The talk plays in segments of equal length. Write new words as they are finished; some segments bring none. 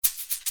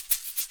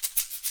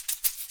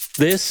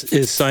This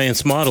is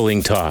Science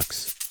Modeling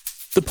Talks,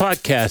 the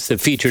podcast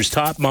that features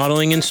top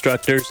modeling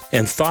instructors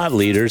and thought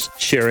leaders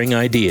sharing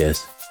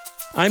ideas.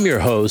 I'm your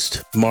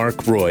host,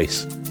 Mark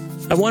Royce.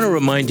 I want to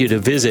remind you to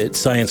visit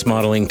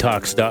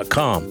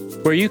ScienceModelingTalks.com,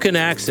 where you can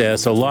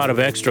access a lot of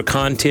extra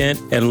content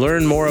and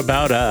learn more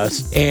about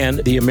us and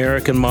the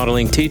American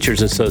Modeling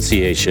Teachers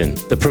Association,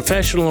 the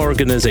professional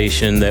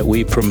organization that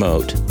we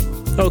promote.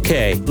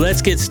 Okay,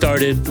 let's get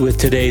started with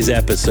today's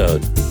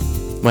episode.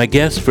 My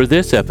guests for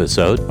this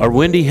episode are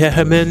Wendy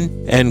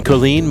Hegeman and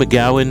Colleen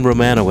McGowan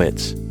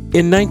Romanowitz.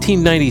 In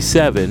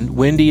 1997,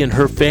 Wendy and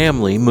her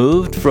family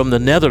moved from the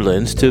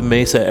Netherlands to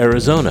Mesa,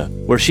 Arizona,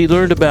 where she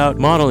learned about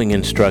modeling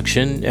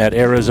instruction at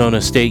Arizona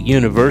State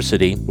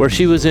University, where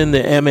she was in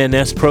the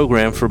MNS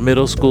program for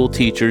middle school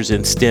teachers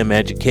in STEM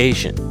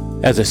education.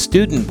 As a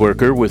student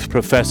worker with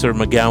Professor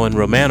McGowan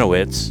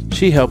Romanowitz,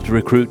 she helped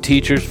recruit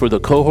teachers for the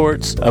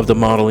cohorts of the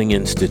Modeling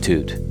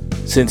Institute.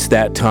 Since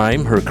that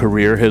time, her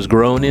career has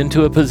grown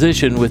into a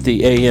position with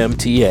the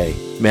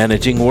AMTA,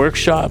 managing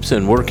workshops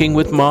and working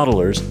with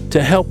modelers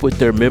to help with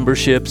their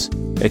memberships,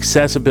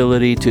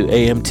 accessibility to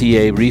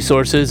AMTA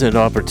resources and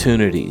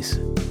opportunities.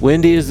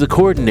 Wendy is the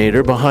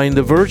coordinator behind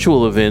the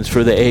virtual events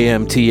for the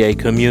AMTA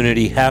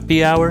community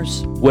happy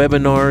hours,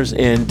 webinars,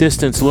 and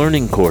distance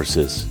learning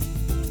courses.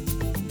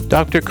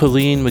 Dr.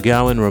 Colleen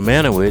McGowan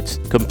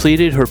Romanowitz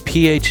completed her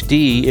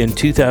PhD in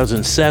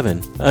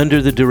 2007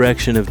 under the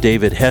direction of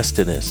David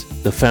Hestenes,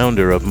 the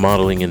founder of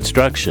Modeling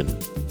Instruction.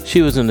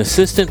 She was an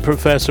assistant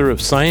professor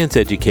of science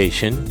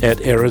education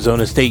at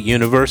Arizona State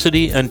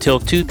University until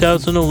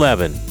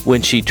 2011,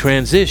 when she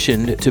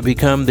transitioned to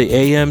become the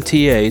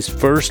AMTA's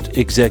first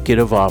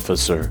executive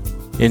officer.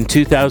 In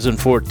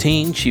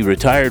 2014, she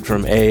retired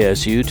from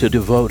ASU to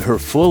devote her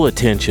full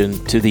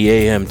attention to the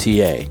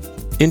AMTA.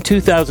 In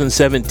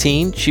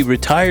 2017, she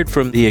retired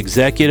from the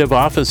executive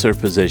officer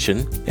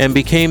position and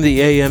became the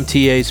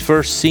AMTA's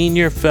first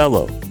senior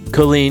fellow.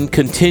 Colleen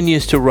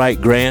continues to write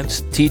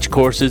grants, teach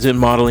courses in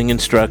modeling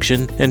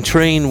instruction, and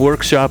train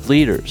workshop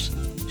leaders.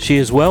 She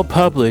is well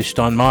published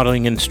on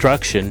modeling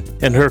instruction,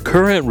 and her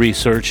current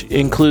research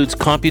includes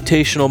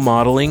computational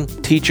modeling,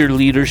 teacher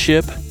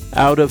leadership,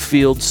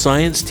 out-of-field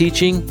science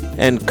teaching,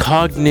 and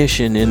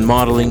cognition in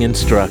modeling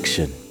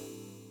instruction.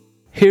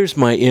 Here's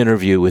my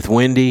interview with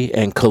Wendy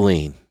and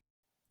Colleen.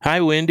 Hi,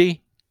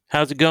 Wendy.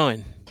 How's it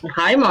going?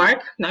 Hi,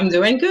 Mark. I'm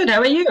doing good. How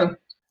are you?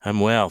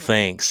 I'm well,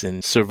 thanks,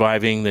 and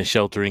surviving the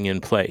sheltering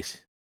in place.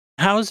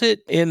 How's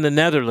it in the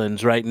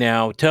Netherlands right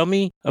now? Tell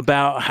me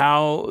about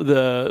how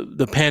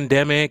the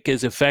pandemic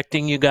is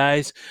affecting you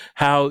guys,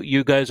 how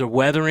you guys are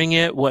weathering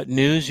it, what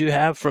news you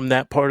have from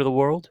that part of the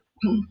world.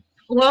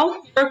 Well,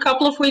 we're a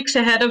couple of weeks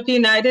ahead of the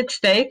United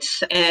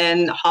States,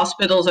 and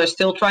hospitals are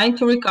still trying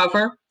to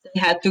recover. They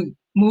had to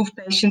move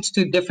patients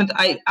to different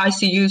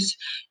ICUs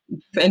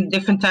in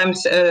different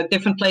times,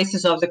 different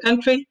places of the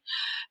country.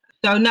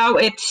 So now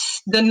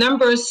the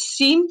numbers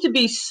seem to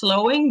be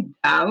slowing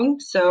down.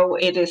 So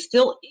it is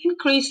still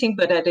increasing,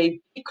 but at a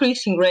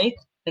decreasing rate.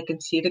 I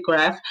can see the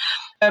graph.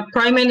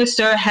 Prime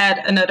Minister had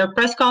another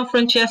press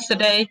conference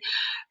yesterday.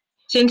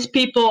 Since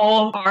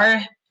people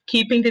are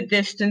keeping the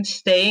distance,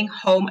 staying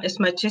home as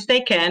much as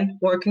they can,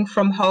 working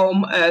from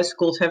home,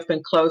 schools have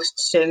been closed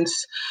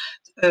since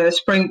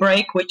spring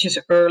break, which is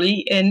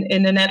early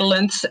in the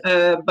Netherlands.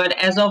 But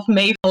as of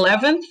May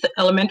 11th,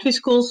 elementary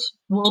schools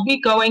will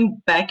be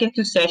going back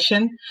into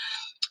session.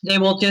 They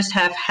will just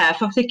have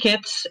half of the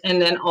kids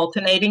and then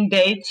alternating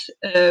dates.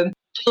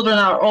 Children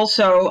are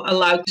also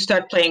allowed to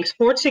start playing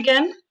sports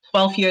again,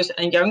 12 years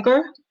and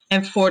younger.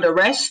 And for the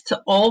rest,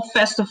 all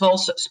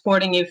festivals,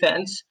 sporting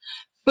events,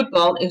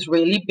 football is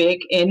really big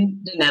in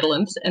the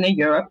Netherlands and in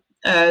Europe.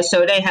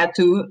 So they had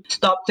to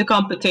stop the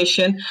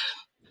competition.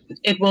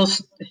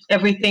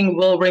 Everything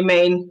will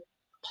remain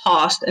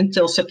paused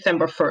until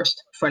September 1st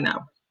for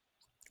now.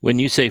 When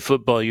you say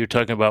football, you're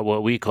talking about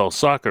what we call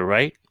soccer,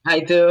 right?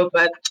 I do,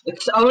 but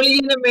it's only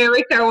in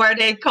America where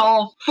they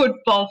call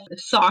football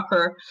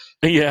soccer.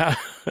 Yeah,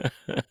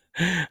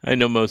 I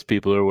know most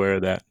people are aware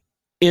of that.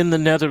 In the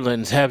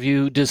Netherlands, have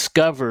you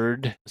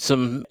discovered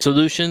some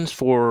solutions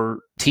for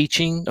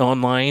teaching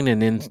online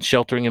and in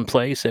sheltering in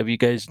place? Have you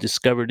guys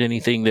discovered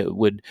anything that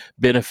would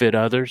benefit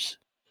others?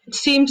 It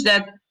seems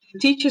that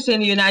teachers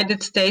in the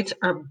United States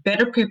are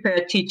better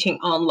prepared teaching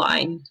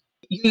online,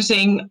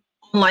 using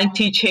online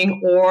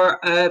teaching or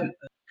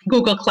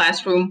Google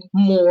Classroom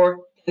more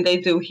than they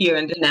do here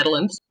in the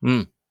Netherlands.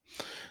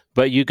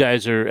 But you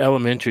guys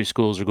elementary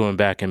schools are going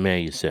back in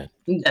May, you said?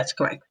 That's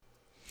correct.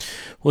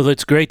 Well,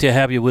 it's great to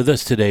have you with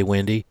us today,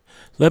 Wendy.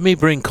 Let me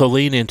bring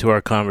Colleen into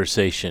our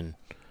conversation.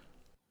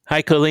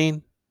 Hi,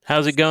 Colleen.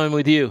 How's it going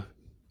with you?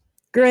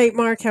 Great,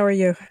 Mark. How are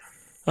you?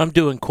 I'm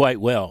doing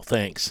quite well,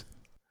 thanks.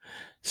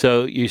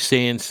 So you're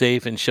staying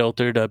safe and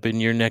sheltered up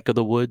in your neck of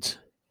the woods?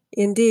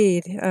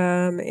 Indeed.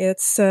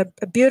 It's a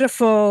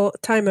beautiful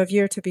time of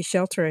year to be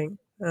sheltering.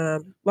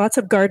 Lots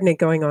of gardening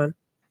going on.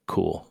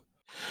 Cool.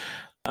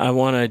 I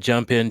want to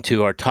jump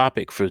into our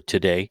topic for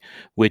today,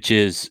 which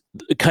is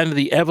kind of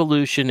the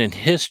evolution and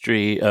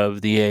history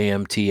of the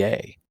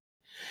AMTA.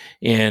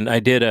 And I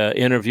did an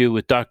interview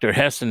with Dr.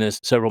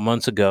 Hessenis several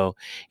months ago,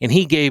 and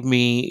he gave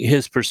me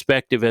his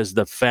perspective as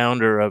the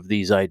founder of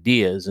these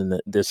ideas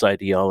and this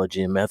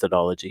ideology and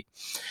methodology.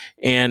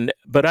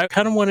 But I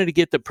kind of wanted to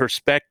get the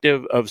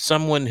perspective of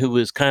someone who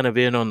was kind of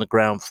in on the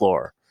ground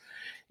floor.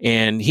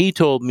 And he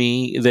told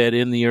me that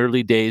in the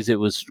early days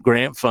it was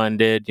grant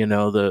funded,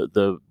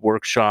 the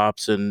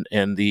workshops and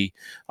the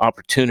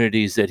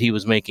opportunities that he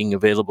was making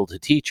available to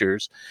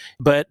teachers.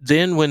 But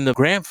then when the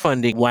grant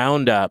funding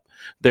wound up,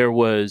 there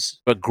was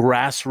a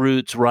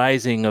grassroots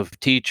rising of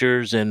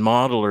teachers and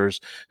modelers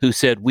who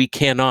said, we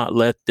cannot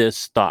let this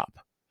stop.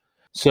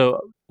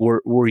 So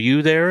were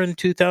you there in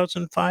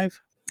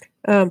 2005?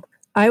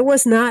 I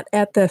was not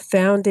at the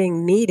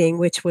founding meeting,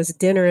 which was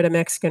dinner at a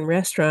Mexican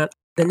restaurant.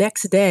 The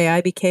next day, I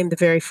became the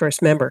very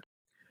first member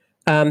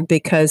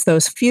because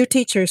those few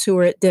teachers who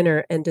were at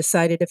dinner and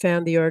decided to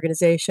found the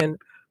organization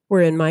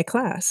were in my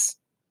class.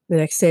 The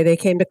next day, they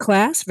came to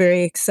class,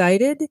 very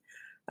excited.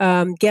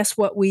 Guess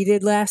what we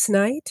did last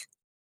night?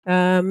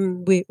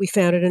 We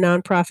founded a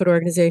nonprofit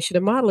organization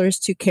of modelers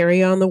to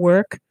carry on the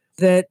work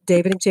that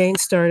David and Jane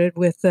started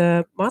with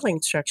the modeling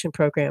instruction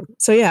program.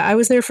 So yeah, I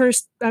was their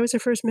first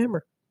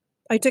member.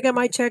 I took out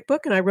my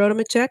checkbook and I wrote them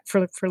a check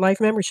for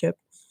life membership.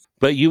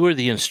 But you were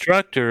the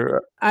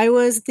instructor. I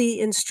was the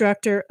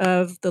instructor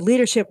of the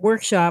leadership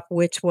workshop,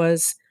 which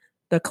was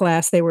the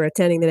class they were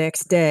attending the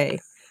next day.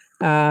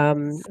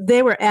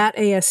 They were at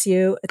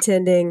ASU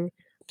attending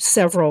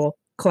several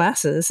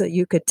classes.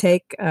 You could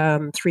take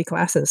 3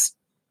 classes.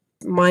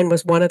 Mine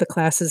was one of the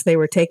classes they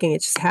were taking.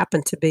 It just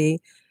happened to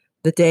be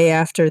the day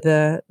after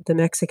the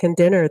Mexican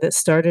dinner that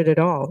started it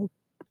all.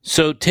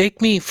 So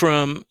take me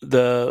from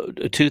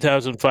the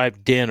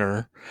 2005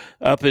 dinner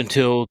up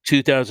until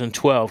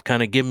 2012.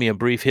 Kind of give me a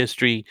brief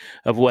history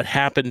of what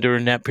happened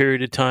during that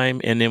period of time,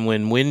 and then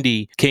when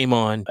Wendy came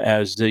on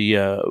as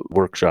the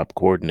workshop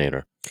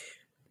coordinator.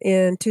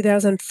 In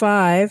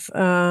 2005,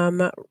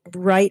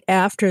 right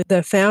after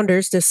the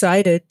founders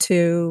decided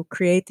to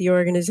create the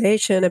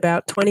organization,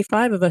 about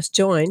 25 of us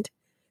joined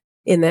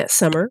in that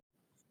summer.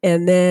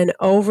 And then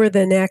over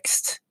the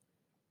next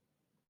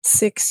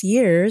 6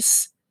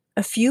 years,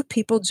 a few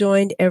people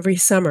joined every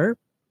summer.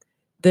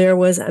 There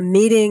was a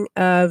meeting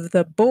of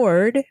the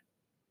board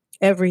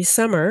every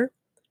summer.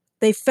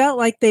 They felt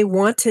like they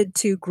wanted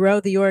to grow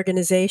the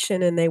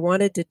organization and they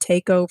wanted to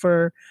take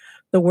over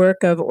the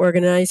work of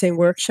organizing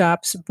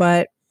workshops,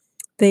 but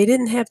they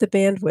didn't have the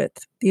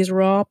bandwidth. These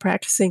were all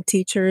practicing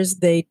teachers.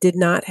 They did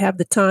not have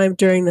the time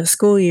during the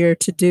school year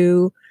to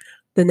do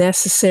the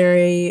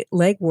necessary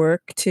legwork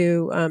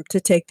to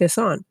take this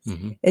on.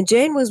 Mm-hmm. And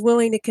Jane was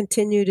willing to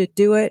continue to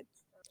do it.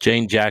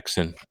 Jane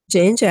Jackson.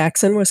 Jane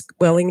Jackson was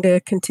willing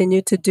to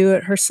continue to do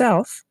it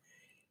herself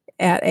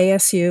at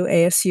ASU.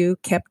 ASU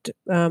kept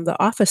the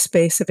office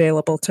space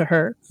available to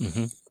her.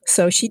 Mm-hmm.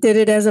 So she did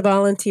it as a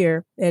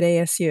volunteer at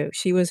ASU.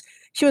 She was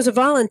a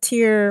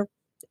volunteer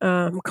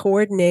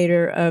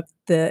coordinator of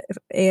the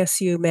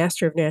ASU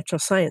Master of Natural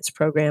Science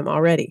program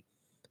already.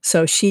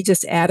 So she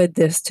just added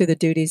this to the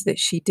duties that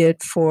she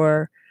did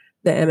for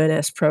the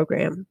MNS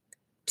program.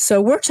 So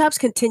workshops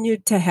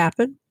continued to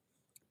happen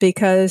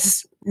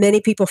because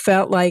many people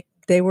felt like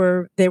they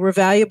were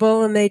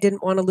valuable and they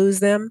didn't want to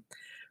lose them.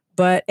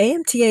 But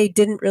AMTA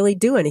didn't really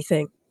do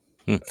anything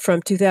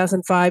from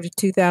 2005 to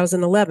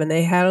 2011.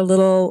 They had a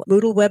little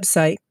Moodle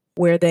website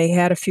where they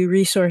had a few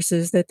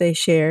resources that they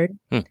shared.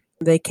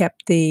 They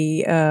kept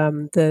the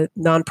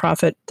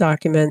nonprofit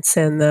documents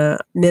and the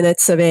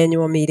minutes of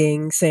annual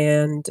meetings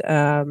and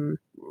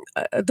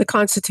the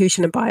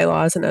Constitution and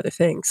bylaws and other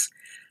things.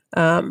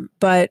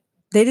 But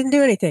they didn't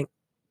do anything.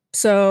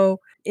 So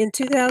in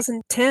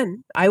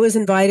 2010, I was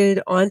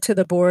invited onto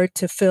the board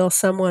to fill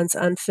someone's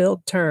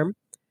unfilled term.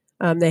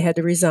 They had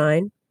to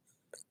resign.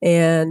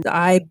 And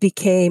I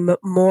became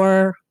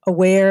more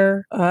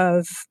aware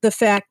of the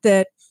fact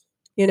that,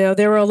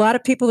 there were a lot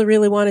of people that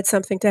really wanted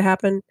something to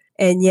happen.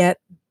 And yet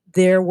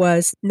there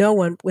was no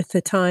one with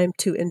the time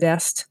to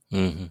invest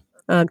to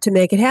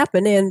make it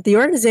happen. And the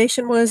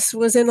organization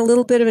was in a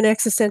little bit of an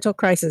existential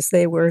crisis.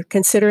 They were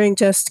considering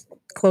just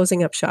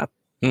closing up shop.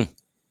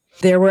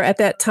 There were at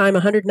that time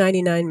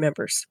 199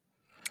 members.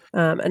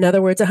 In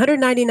other words,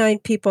 199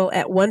 people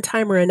at one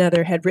time or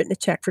another had written a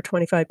check for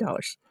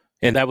 $25.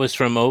 And that was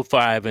from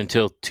 2005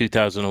 until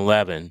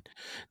 2011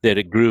 that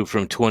it grew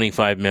from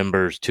 25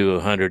 members to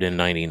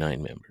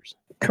 199 members.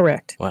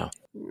 Correct. Wow.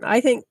 I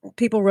think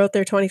people wrote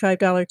their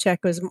 $25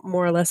 check was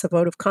more or less a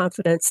vote of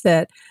confidence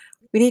that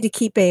we need to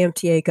keep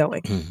AMTA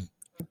going. Mm-hmm.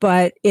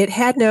 But it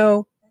had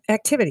no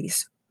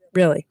activities,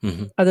 really,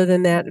 other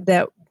than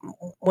that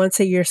once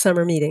a year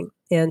summer meeting.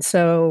 And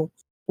so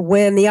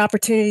when the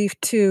opportunity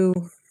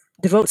to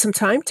devote some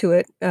time to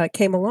it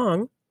came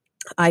along,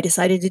 I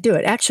decided to do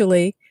it.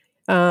 Actually,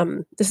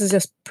 this is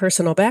just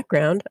personal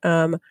background.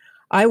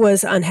 I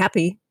was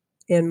unhappy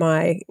in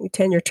my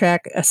tenure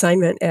track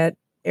assignment at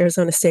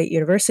Arizona State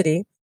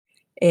University.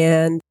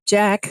 And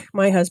Jack,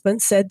 my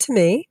husband, said to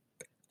me,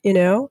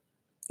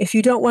 if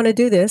you don't want to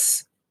do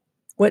this,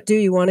 what do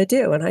you want to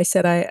do? And I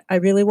said, I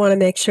really want to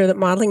make sure that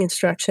modeling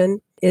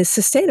instruction is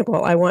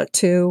sustainable. I want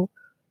to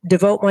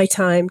devote my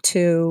time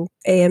to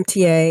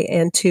AMTA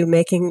and to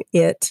making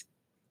it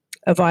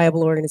a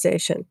viable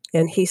organization.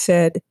 And he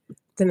said,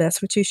 then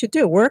that's what you should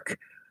do. Work,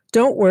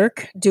 don't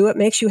work, do what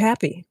makes you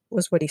happy,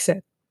 was what he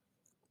said.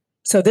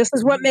 So this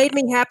is what made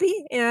me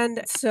happy.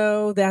 And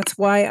so that's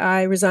why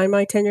I resigned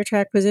my tenure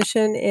track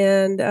position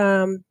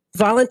and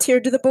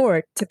volunteered to the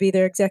board to be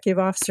their executive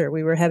officer.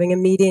 We were having a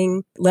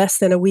meeting less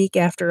than a week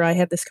after I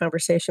had this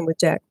conversation with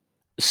Jack.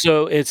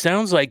 So it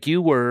sounds like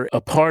you were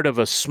a part of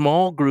a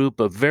small group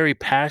of very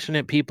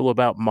passionate people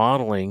about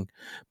modeling,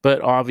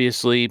 but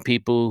obviously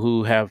people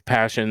who have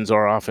passions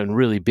are often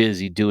really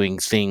busy doing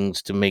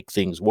things to make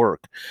things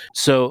work.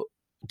 So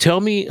tell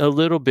me a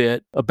little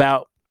bit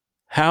about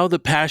how the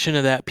passion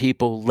of that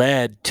people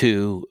led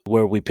to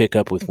where we pick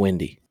up with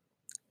Wendy.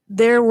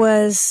 There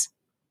was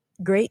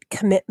great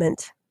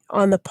commitment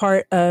on the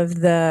part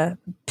of the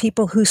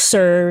people who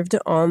served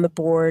on the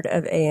board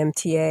of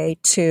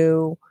AMTA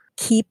to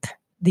keep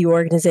the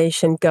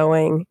organization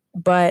going,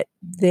 but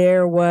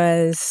there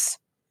was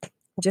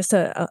just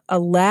a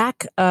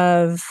lack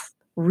of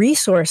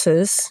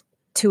resources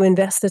to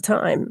invest the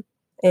time.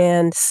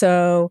 And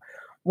so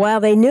while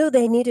they knew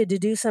they needed to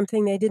do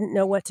something, they didn't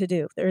know what to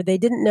do, or they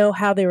didn't know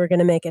how they were going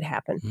to make it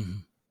happen. Mm-hmm.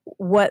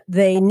 What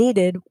they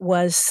needed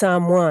was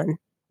someone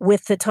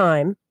with the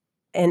time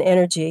and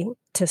energy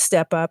to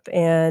step up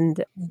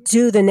and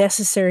do the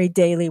necessary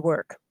daily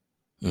work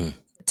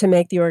to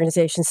make the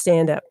organization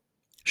stand up.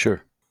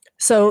 Sure.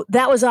 So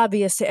that was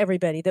obvious to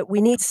everybody that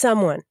we need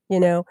someone,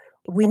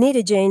 we need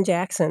a Jane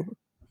Jackson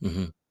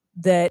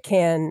that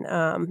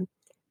can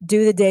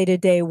do the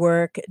day-to-day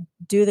work,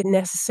 do the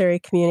necessary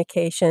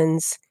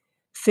communications,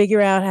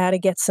 figure out how to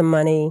get some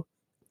money.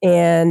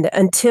 And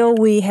until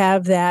we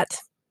have that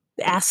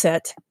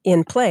asset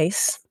in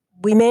place,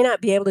 we may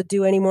not be able to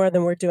do any more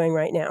than we're doing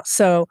right now.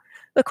 So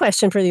the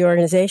question for the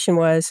organization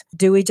was,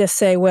 do we just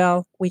say,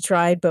 well, we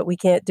tried, but we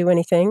can't do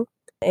anything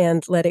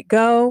and let it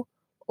go?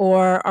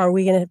 Or are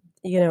we going to,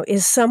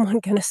 is someone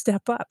going to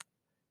step up?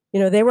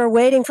 They were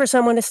waiting for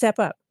someone to step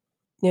up.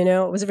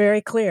 It was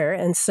very clear.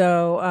 And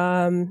so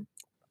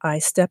I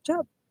stepped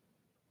up.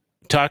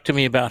 Talk to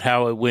me about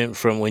how it went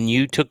from when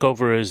you took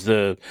over as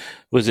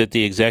was it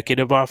the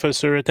executive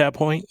officer at that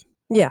point?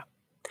 Yeah.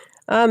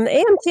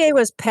 AMTA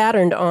was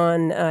patterned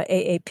on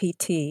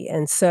AAPT.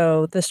 And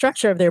so the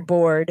structure of their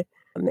board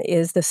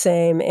is the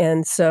same.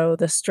 And so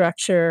the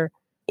structure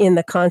in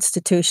the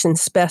Constitution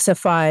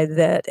specified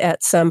that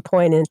at some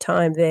point in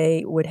time,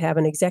 they would have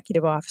an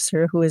executive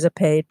officer who is a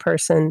paid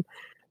person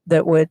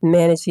that would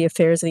manage the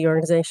affairs of the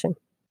organization.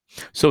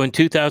 So in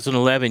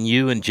 2011,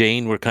 you and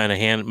Jane were kind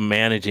of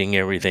managing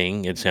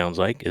everything, it sounds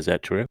like. Is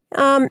that true?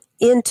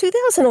 In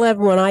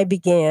 2011, when I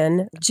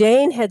began,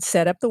 Jane had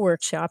set up the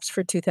workshops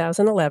for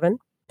 2011.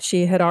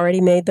 She had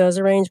already made those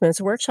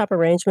arrangements. Workshop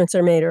arrangements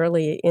are made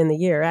early in the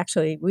year.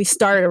 Actually, we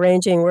start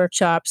arranging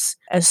workshops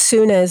as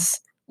soon as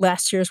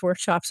last year's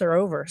workshops are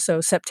over, so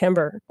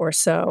September or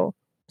so.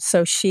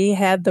 So she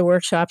had the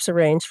workshops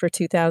arranged for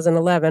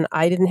 2011.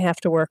 I didn't have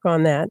to work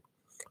on that.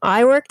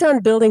 I worked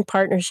on building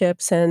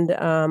partnerships and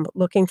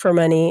looking for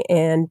money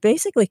and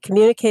basically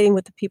communicating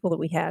with the people that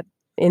we had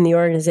in the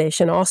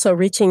organization. Also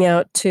reaching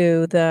out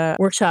to the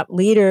workshop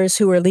leaders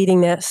who were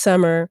leading that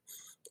summer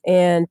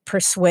and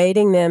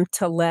persuading them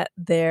to let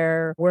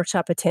their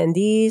workshop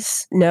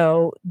attendees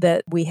know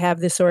that we have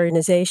this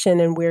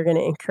organization and we're going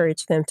to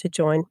encourage them to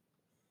join.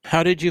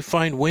 How did you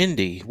find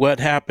Wendy? What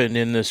happened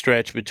in the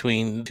stretch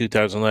between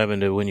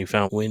 2011 to when you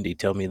found Wendy?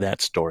 Tell me that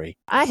story.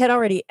 I had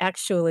already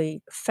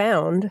actually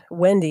found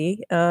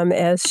Wendy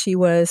as she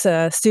was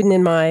a student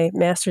in my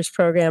master's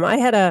program. I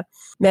had a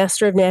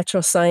Master of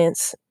Natural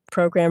Science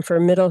program for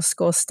middle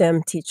school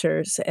STEM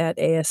teachers at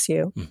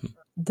ASU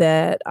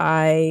that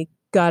I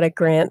got a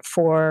grant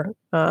for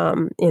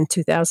in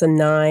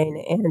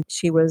 2009, and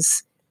she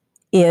was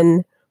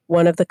in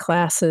one of the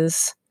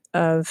classes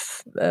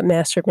of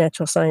Master of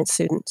Natural Science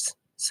students.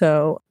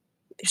 So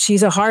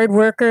she's a hard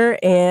worker,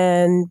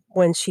 and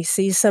when she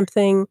sees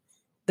something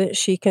that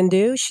she can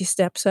do, she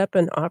steps up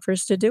and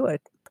offers to do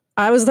it.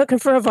 I was looking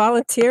for a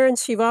volunteer, and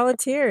she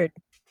volunteered.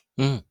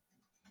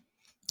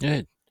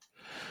 Good.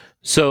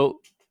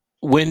 So,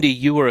 Wendy,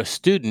 you were a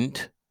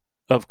student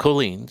of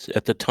Colleen's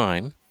at the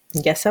time.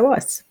 Yes, I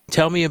was.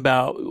 Tell me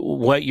about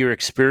what your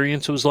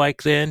experience was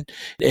like then,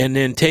 and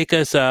then take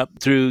us up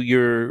through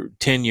your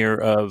tenure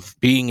of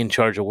being in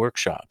charge of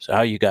workshops,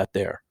 how you got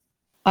there.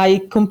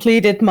 I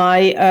completed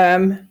my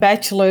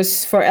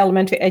bachelor's for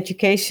elementary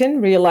education,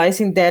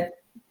 realizing that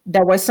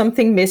there was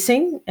something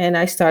missing, and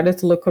I started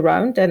to look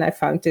around, and I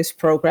found this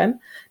program,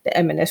 the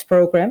M&S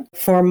program,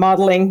 for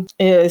modeling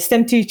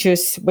STEM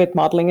teachers with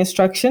modeling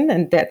instruction,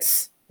 and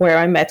that's where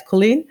I met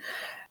Colleen.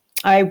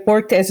 I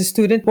worked as a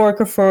student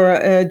worker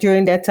for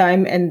during that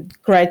time, and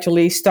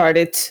gradually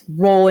started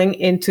rolling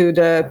into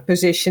the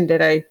position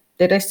that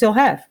I still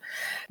have.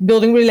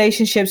 Building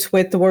relationships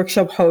with the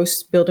workshop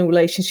hosts, building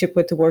relationship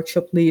with the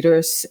workshop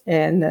leaders,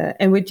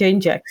 and with Jane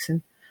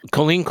Jackson.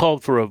 Colleen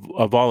called for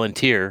a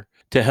volunteer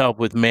to help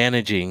with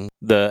managing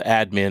the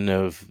admin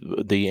of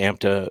the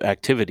AMTA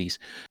activities.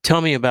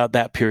 Tell me about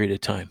that period of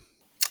time.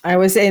 I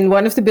was in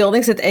one of the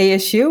buildings at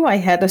ASU. I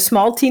had a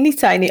small, teeny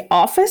tiny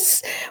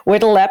office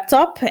with a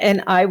laptop,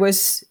 and I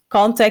was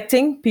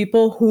contacting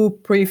people who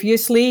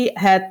previously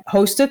had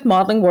hosted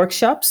modeling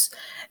workshops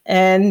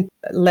and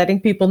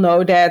letting people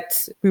know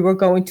that we were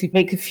going to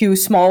make a few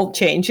small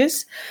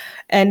changes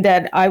and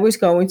that I was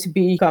going to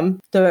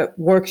become the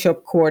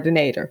workshop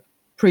coordinator.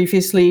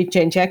 Previously,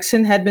 Jane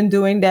Jackson had been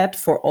doing that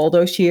for all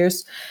those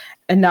years,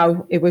 and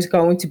now it was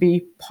going to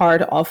be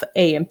part of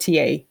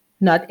AMTA,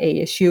 not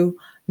ASU,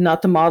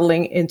 not the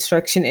Modeling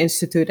Instruction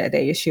Institute at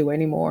ASU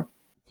anymore.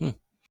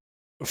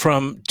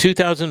 From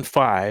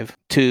 2005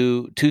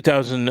 to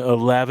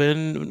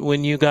 2011,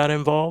 when you got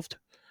involved,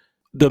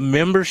 the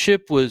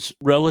membership was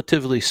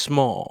relatively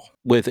small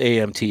with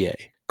AMTA.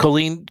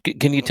 Colleen,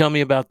 can you tell me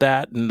about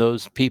that and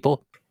those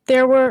people?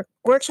 There were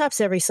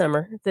workshops every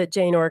summer that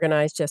Jane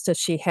organized, just as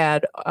she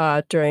had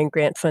during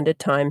grant-funded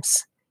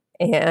times.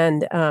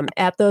 And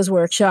at those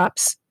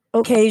workshops,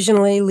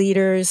 occasionally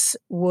leaders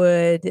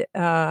would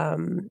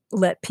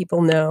let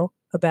people know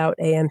about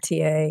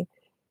AMTA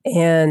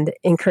and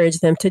encourage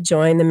them to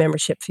join. The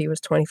membership fee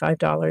was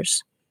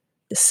 $25.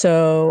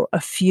 So a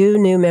few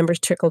new members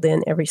trickled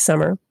in every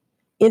summer.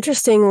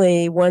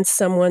 Interestingly, once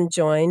someone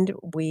joined,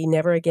 we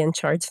never again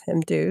charged them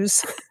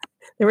dues.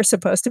 There were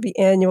supposed to be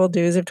annual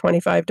dues of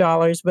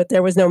 $25, but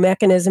there was no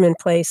mechanism in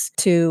place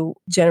to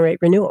generate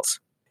renewals.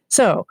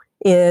 So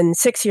in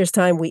 6 years'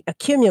 time, we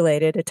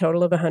accumulated a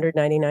total of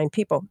 199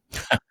 people.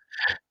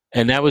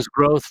 And that was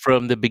growth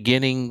from the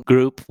beginning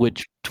group,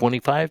 which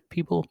 25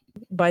 people?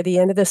 By the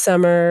end of the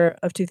summer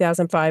of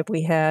 2005,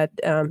 we had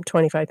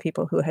 25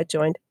 people who had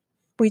joined.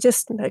 We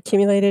just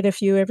accumulated a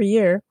few every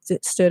year.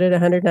 It stood at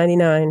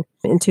 199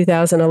 in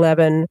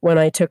 2011 when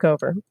I took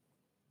over.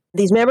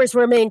 These members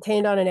were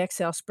maintained on an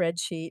Excel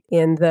spreadsheet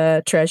in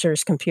the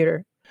treasurer's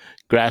computer.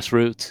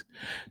 Grassroots?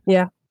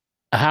 Yeah.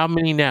 How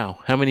many now?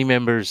 How many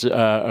members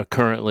are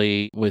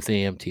currently with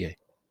the AMTA?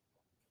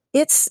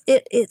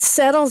 It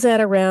settles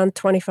at around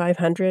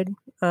 2,500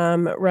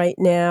 right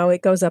now.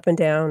 It goes up and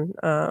down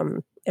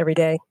every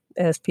day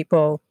as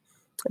people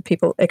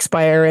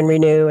expire and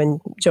renew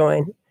and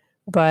join.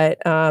 But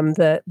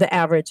the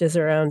average is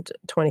around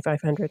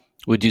 2,500.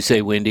 Would you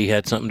say Wendy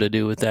had something to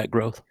do with that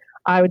growth?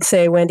 I would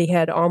say Wendy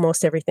had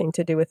almost everything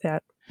to do with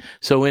that.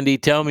 So Wendy,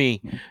 tell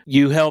me,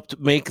 you helped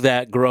make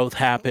that growth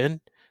happen.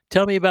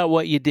 Tell me about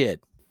what you did.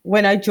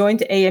 When I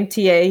joined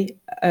AMTA,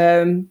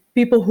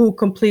 people who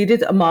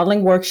completed a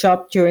modeling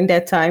workshop during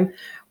that time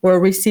were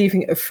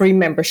receiving a free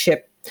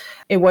membership.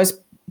 It was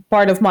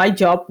part of my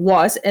job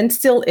was and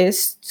still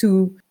is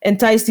to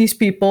entice these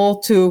people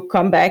to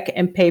come back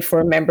and pay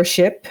for a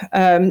membership,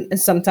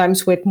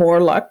 sometimes with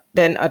more luck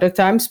than other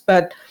times,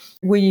 but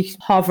we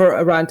hover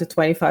around the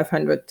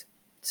 2,500.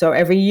 So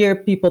every year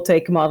people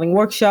take a modeling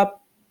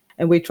workshop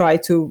and we try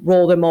to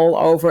roll them all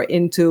over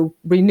into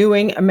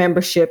renewing a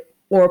membership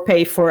or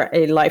pay for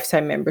a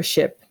lifetime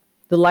membership.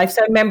 The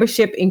lifetime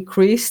membership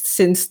increased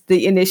since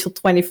the initial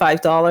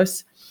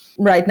 $25.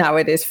 Right now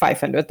it is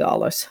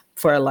 $500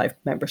 for a life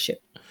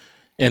membership.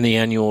 And the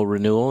annual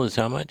renewal is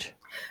how much?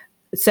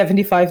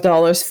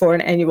 $75 for an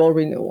annual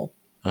renewal.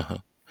 Uh-huh.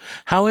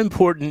 How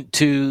important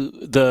to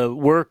the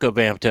work of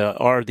AMTA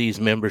are these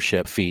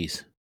membership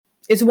fees?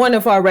 It's one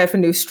of our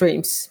revenue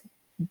streams.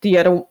 The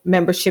other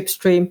membership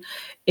stream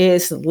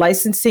is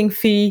licensing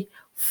fee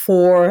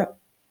for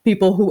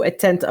people who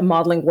attend a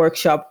modeling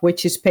workshop,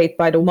 which is paid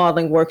by the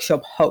modeling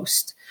workshop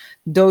host.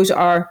 Those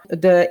are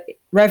the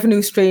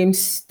revenue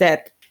streams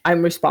that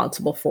I'm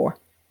responsible for.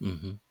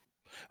 Mm-hmm.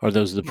 Are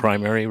those the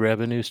primary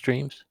revenue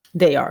streams?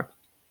 They are.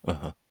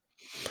 Uh-huh.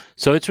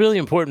 So it's really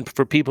important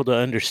for people to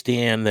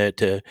understand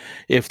that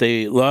if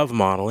they love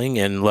modeling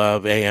and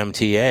love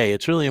AMTA,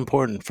 it's really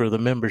important for the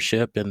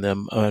membership and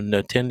them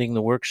attending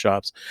the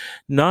workshops,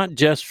 not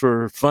just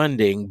for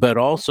funding, but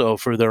also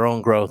for their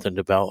own growth and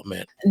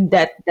development.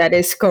 That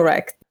is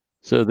correct.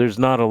 So there's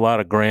not a lot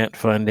of grant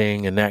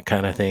funding and that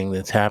kind of thing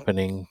that's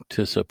happening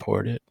to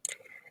support it.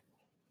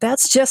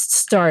 That's just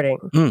starting.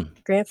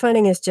 Grant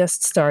funding is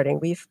just starting.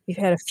 We've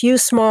had a few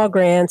small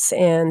grants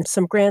and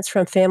some grants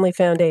from family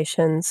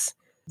foundations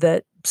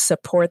that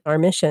support our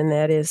mission,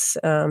 that is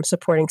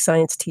supporting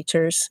science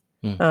teachers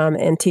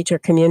and teacher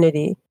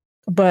community.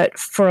 But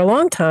for a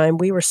long time,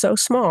 we were so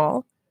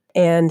small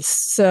and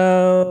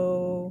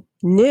so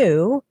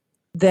new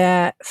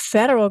that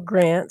federal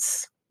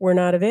grants were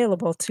not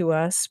available to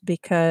us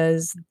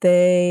because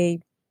they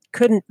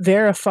couldn't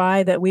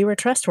verify that we were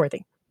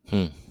trustworthy.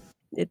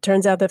 It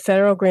turns out that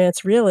federal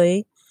grants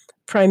really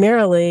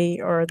primarily,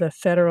 or the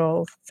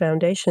federal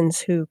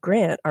foundations who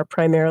grant, are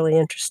primarily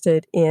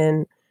interested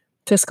in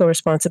fiscal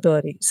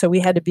responsibility. So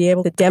we had to be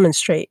able to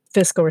demonstrate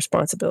fiscal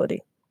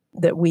responsibility,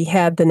 that we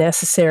had the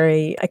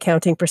necessary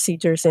accounting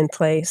procedures in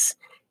place,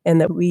 and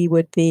that we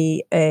would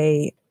be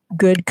a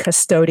good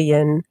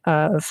custodian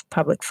of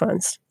public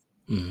funds.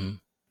 Mm-hmm.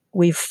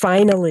 We've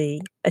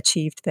finally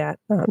achieved that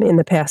in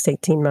the past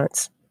 18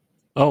 months.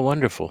 Oh,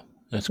 wonderful.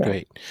 That's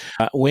great.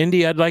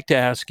 Wendy, I'd like to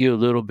ask you a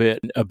little bit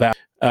about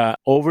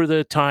over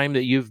the time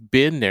that you've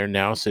been there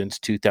now since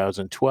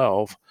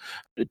 2012.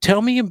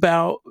 Tell me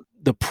about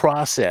the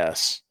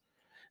process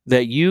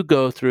that you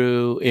go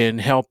through in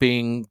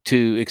helping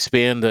to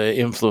expand the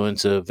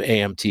influence of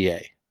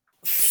AMTA.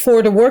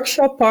 For the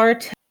workshop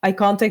part, I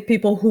contact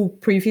people who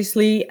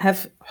previously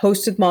have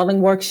hosted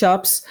modeling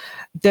workshops.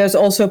 There's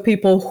also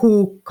people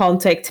who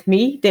contact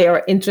me. They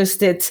are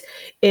interested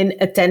in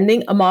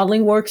attending a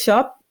modeling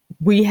workshop.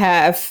 We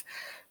have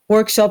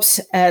workshops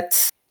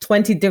at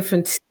 20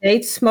 different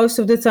states most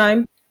of the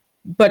time.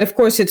 But of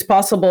course, it's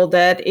possible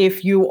that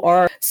if you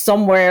are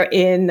somewhere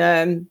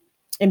in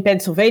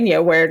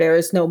Pennsylvania where there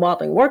is no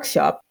modeling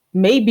workshop,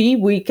 maybe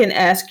we can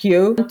ask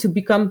you to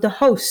become the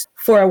host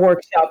for a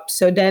workshop.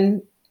 So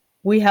then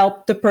we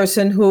help the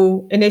person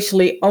who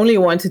initially only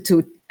wanted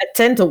to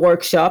attend a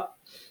workshop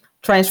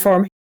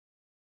transform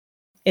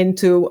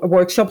into a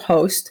workshop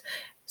host.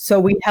 So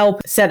we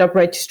help set up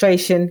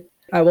registration.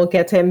 I will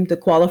get him the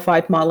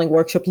qualified modeling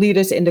workshop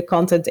leaders in the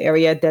content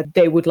area that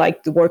they would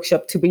like the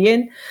workshop to be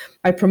in.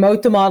 I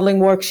promote the modeling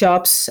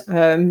workshops.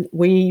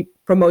 We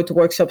promote the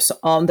workshops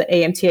on the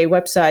AMTA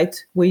website.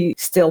 We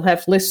still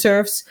have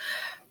listservs.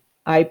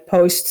 I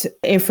post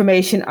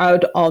information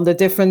out on the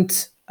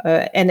different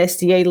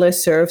NSTA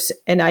listservs,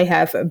 and I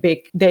have a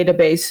big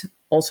database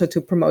also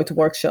to promote the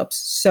workshops.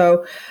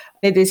 So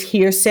it is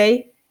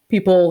hearsay.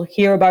 People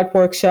hear about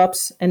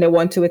workshops and they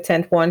want to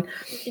attend one.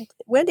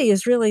 Wendy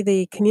is really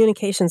the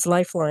communications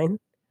lifeline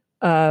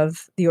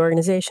of the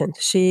organization.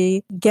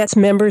 She gets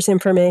members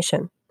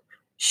information.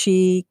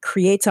 She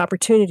creates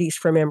opportunities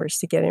for members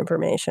to get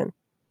information.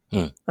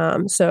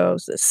 So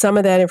some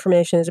of that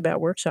information is about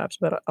workshops,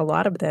 but a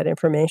lot of that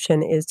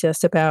information is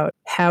just about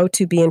how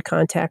to be in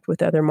contact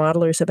with other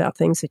modelers about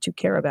things that you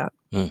care about.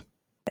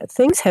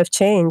 Things have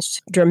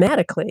changed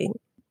dramatically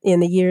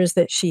in the years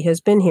that she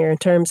has been here in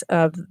terms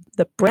of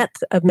the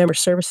breadth of member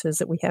services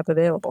that we have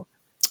available.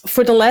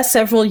 For the last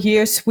several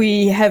years,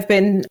 we have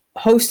been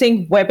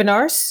hosting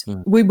webinars.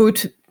 We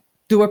would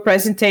do a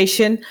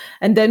presentation,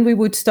 and then we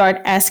would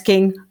start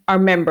asking our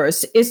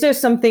members, is there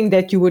something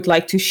that you would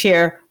like to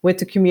share with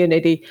the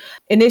community?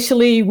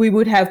 Initially, we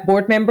would have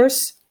board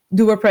members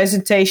do a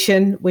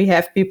presentation. We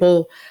have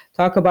people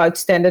talk about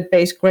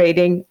standard-based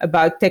grading,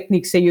 about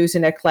techniques they use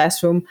in their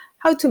classroom,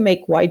 how to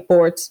make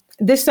whiteboards.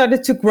 This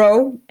started to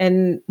grow,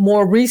 and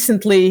more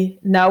recently,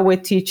 now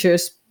with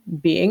teachers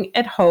being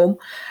at home,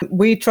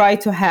 we try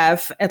to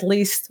have at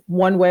least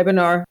one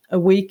webinar a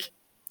week.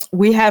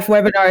 We have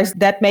webinars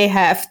that may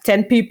have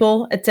 10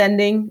 people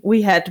attending.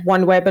 We had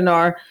one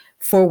webinar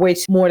for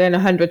which more than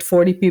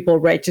 140 people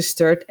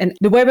registered. And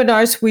the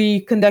webinars,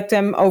 we conduct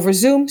them over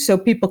Zoom so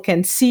people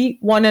can see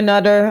one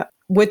another.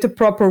 With the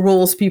proper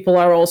rules, people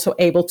are also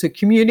able to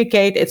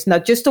communicate. It's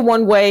not just a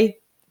one way.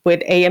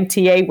 With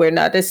AMTA, we're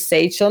not a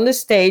sage on the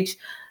stage,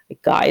 a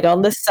guide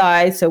on the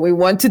side. So we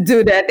want to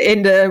do that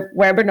in the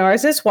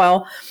webinars as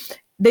well.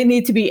 They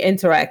need to be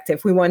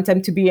interactive. We want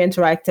them to be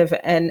interactive.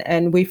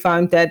 And we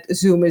found that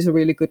Zoom is a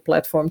really good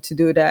platform to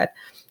do that.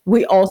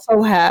 We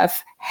also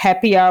have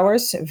happy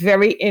hours,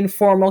 very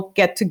informal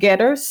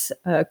get-togethers.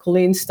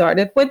 Colleen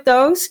started with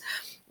those.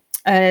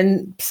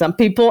 And some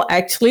people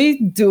actually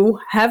do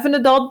have an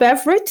adult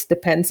beverage,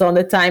 depends on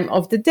the time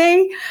of the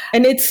day.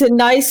 And it's a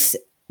nice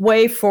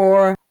way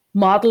for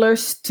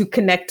modelers to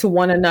connect to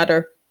one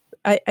another.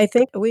 I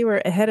think we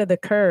were ahead of the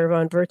curve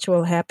on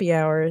virtual happy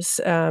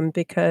hours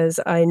because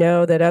I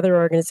know that other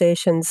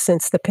organizations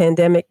since the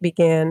pandemic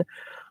began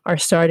are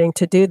starting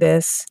to do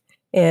this.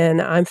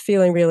 And I'm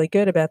feeling really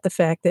good about the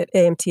fact that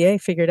AMTA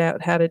figured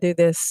out how to do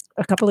this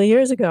a couple of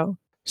years ago.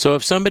 So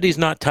if somebody's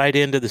not tied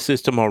into the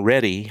system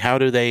already, how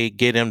do they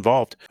get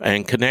involved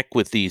and connect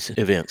with these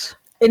events?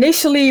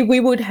 Initially, we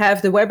would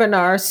have the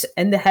webinars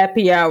and the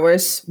happy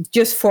hours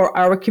just for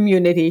our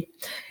community.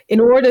 In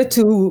order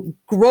to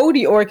grow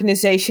the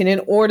organization,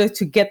 in order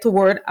to get the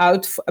word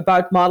out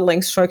about model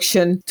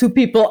instruction to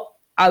people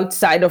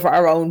outside of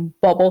our own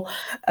bubble,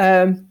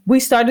 we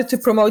started to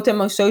promote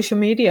them on social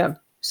media.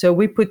 So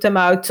we put them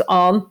out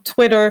on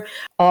Twitter,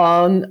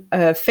 on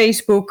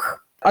Facebook,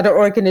 other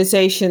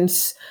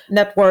organizations,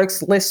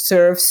 networks,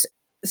 listservs.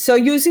 So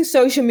using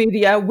social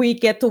media, we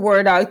get the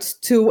word out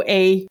to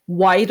a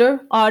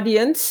wider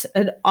audience,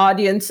 an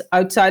audience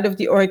outside of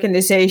the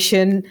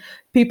organization.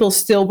 People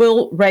still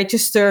will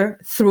register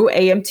through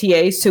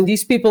AMTA. So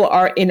these people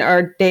are in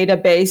our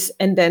database.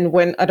 And then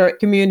when other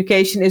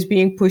communication is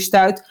being pushed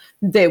out,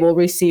 they will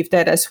receive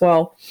that as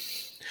well.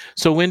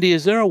 So, Wendy,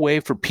 is there a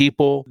way for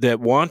people that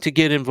want to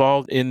get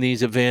involved in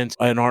these events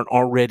and aren't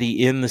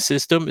already in the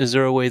system? Is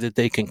there a way that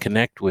they can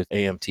connect with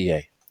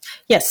AMTA?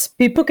 Yes,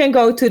 people can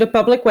go to the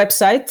public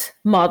website,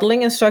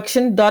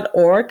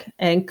 modelinginstruction.org,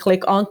 and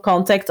click on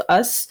Contact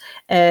Us,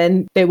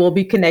 and they will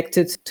be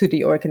connected to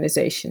the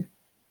organization.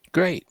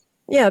 Great.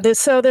 Yeah,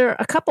 so there are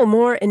a couple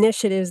more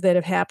initiatives that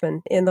have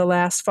happened in the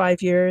last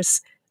 5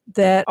 years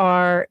that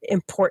are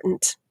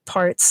important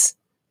parts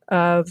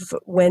of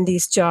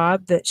Wendy's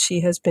job that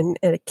she has been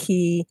a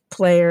key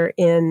player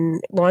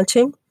in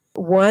launching.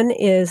 One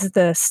is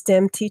the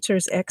STEM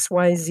Teachers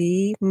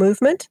XYZ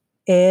movement,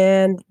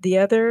 and the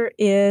other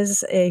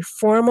is a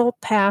formal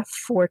path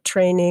for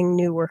training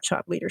new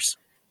workshop leaders.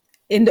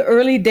 In the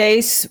early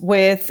days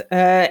with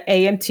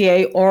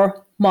AMTA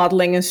or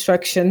modeling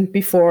instruction,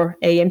 before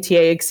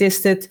AMTA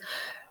existed,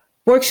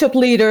 workshop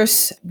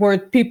leaders were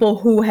people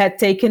who had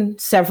taken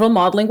several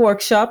modeling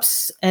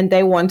workshops and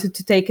they wanted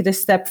to take it a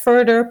step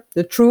further,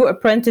 the true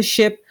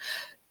apprenticeship.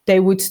 They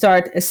would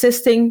start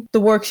assisting the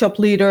workshop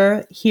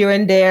leader here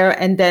and there,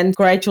 and then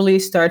gradually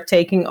start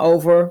taking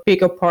over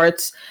bigger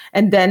parts.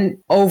 And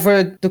then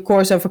over the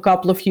course of a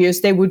couple of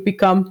years, they would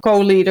become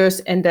co-leaders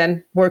and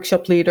then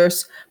workshop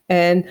leaders.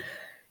 And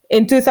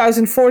in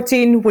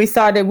 2014, we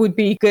thought it would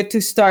be good to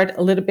start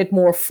a little bit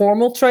more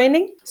formal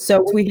training.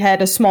 So we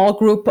had a small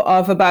group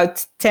of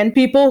about 10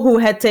 people who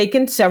had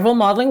taken several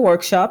modeling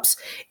workshops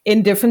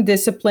in different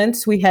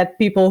disciplines. We had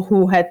people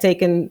who had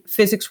taken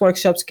physics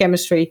workshops,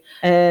 chemistry,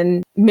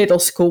 and middle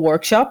school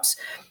workshops.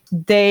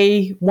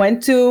 They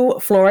went to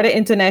Florida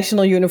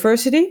International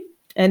University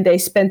and they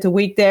spent a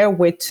week there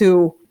with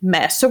 2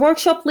 master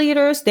workshop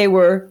leaders. They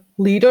were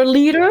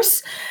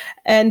leaders.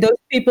 And those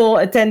people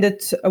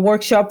attended a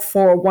workshop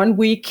for 1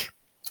 week,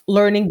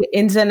 learning the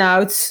ins and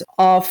outs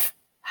of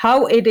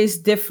how it is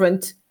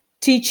different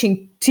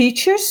teaching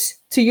teachers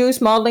to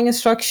use modeling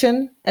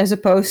instruction as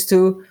opposed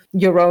to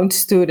your own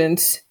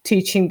students,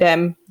 teaching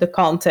them the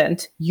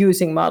content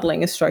using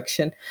modeling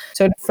instruction.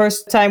 So the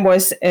first time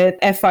was at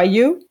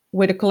FIU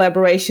with a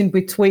collaboration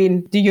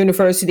between the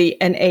university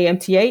and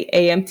AMTA.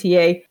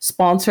 AMTA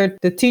sponsored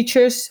the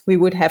teachers. We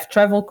would have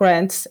travel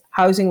grants.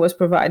 Housing was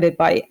provided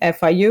by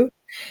FIU.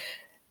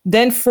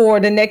 Then for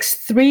the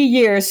next 3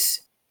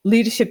 years,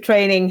 leadership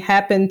training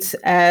happened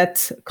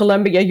at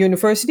Columbia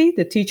University,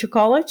 the teacher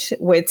college,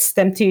 with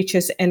STEM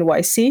Teachers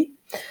NYC.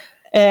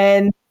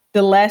 And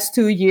the last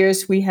 2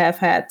 years, we have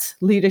had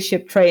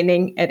leadership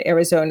training at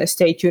Arizona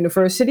State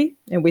University.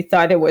 And we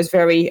thought it was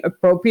very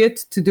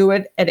appropriate to do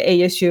it at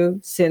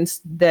ASU, since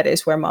that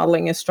is where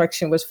modeling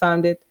instruction was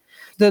founded.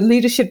 The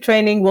leadership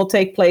training will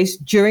take place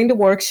during the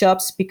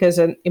workshops because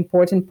an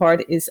important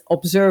part is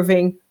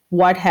observing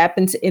what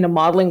happens in a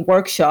modeling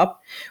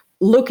workshop,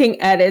 looking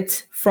at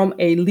it from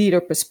a leader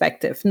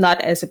perspective,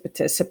 not as a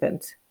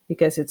participant,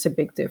 because it's a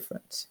big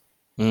difference.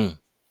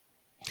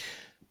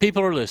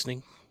 People are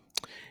listening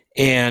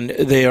and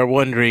they are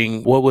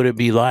wondering, what would it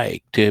be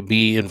like to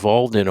be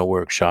involved in a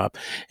workshop?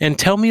 And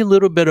tell me a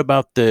little bit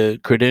about the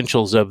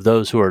credentials of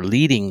those who are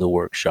leading the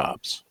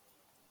workshops.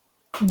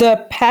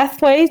 The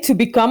pathway to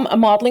become a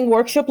modeling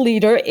workshop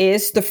leader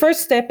is, the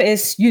first step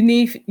is you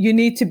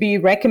need to be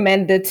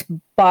recommended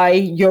by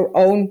your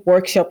own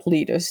workshop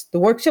leaders. The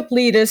workshop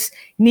leaders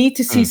need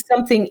to see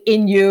something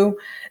in you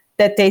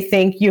that they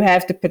think you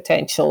have the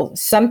potential.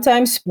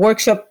 Sometimes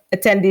workshop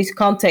attendees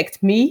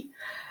contact me,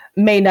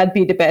 may not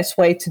be the best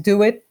way to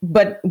do it,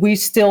 but we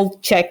still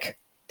check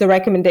the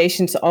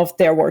recommendations of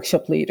their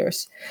workshop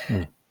leaders.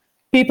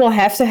 People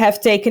have to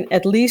have taken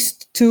at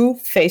least 2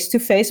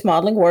 face-to-face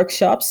modeling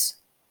workshops.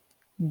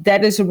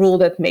 That is a rule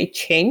that may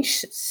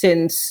change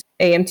since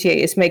AMTA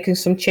is making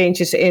some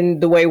changes in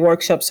the way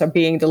workshops are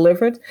being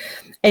delivered.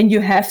 And you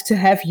have to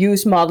have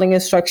used modeling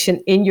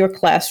instruction in your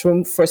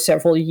classroom for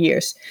several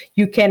years.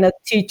 You cannot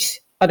teach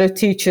other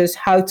teachers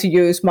how to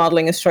use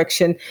modeling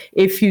instruction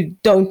if you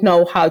don't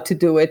know how to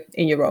do it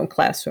in your own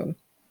classroom.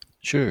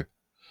 Sure.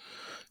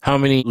 How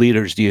many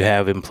leaders do you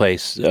have in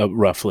place,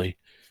 roughly?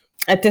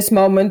 At this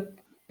moment,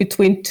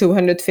 between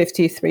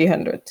 250,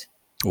 300.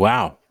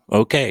 Wow.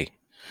 Okay.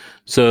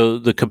 So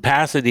the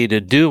capacity to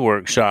do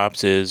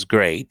workshops is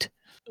great.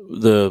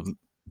 The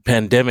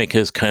pandemic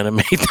has kind of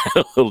made that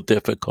a little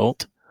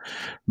difficult.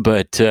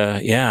 But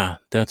yeah,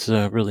 that's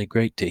really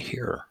great to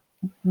hear.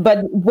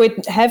 But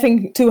with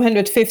having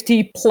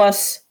 250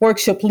 plus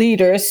workshop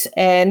leaders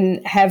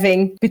and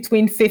having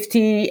between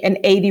 50 and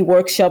 80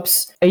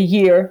 workshops a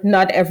year,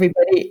 not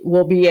everybody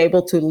will be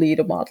able to lead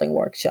a modeling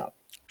workshop.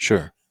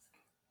 Sure.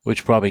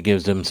 Which probably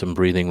gives them some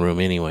breathing room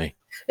anyway.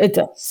 It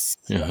does.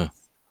 Uh-huh.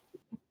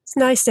 It's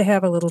nice to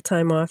have a little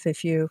time off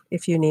if you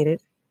need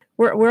it.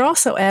 We're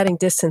also adding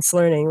distance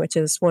learning, which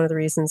is one of the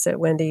reasons that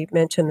Wendy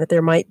mentioned that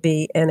there might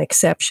be an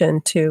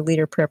exception to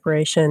leader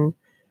preparation.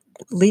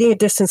 Leading a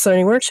distance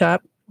learning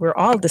workshop, we're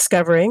all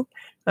discovering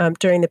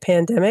during the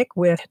pandemic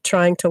with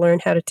trying to learn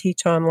how to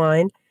teach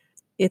online.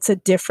 It's a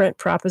different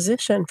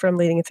proposition from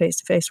leading a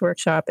face-to-face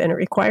workshop, and it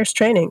requires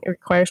training, it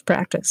requires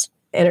practice,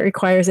 and it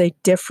requires a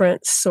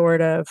different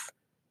sort of,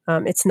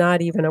 it's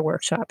not even a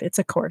workshop, it's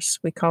a course.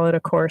 We call it a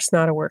course,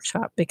 not a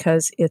workshop,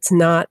 because it's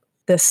not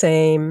the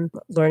same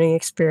learning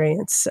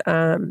experience.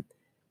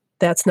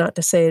 That's not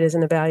to say it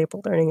isn't a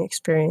valuable learning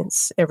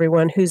experience.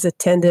 Everyone who's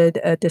attended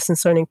a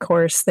distance learning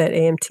course that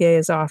AMTA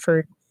has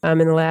offered in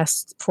the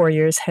last 4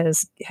 years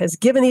has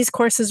given these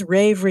courses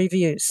rave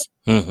reviews.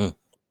 Mm-hmm.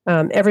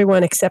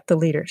 Everyone except the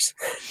leaders.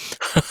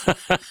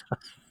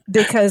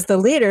 Because the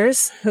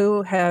leaders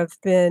who have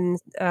been,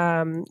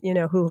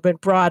 who've been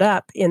brought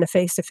up in a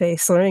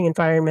face-to-face learning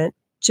environment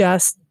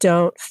just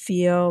don't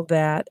feel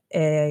that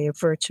a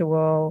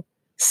virtual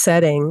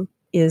setting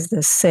is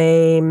the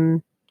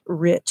same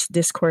rich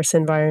discourse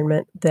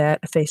environment that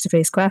a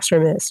face-to-face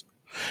classroom is.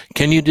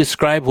 Can you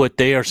describe what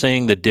they are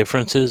saying the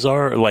differences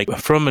are? Like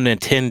from an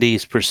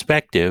attendee's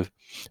perspective,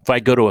 if I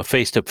go to a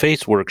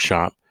face-to-face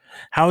workshop,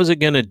 how is it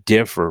going to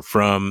differ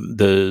from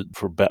the,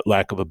 for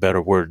lack of a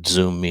better word,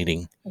 Zoom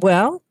meeting?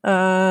 Well,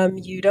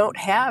 you don't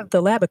have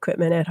the lab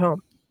equipment at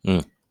home.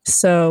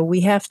 So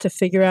we have to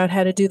figure out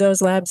how to do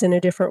those labs in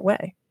a different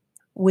way.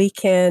 We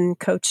can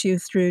coach you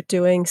through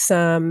doing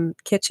some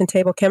kitchen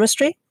table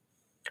chemistry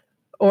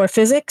or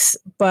physics,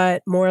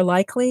 but more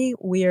likely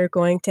we are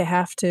going to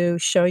have to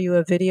show you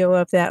a video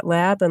of that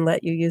lab and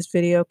let you use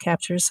video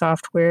capture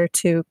software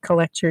to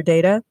collect your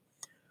data,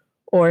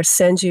 or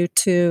send you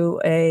to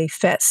a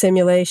PhET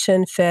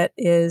simulation. PhET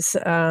is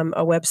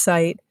a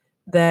website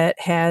that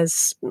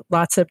has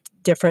lots of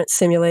different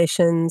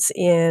simulations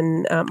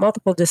in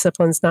multiple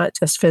disciplines, not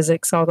just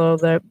physics, although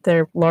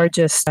their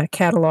largest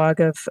catalog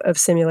of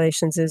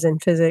simulations is in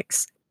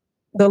physics.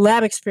 The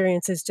lab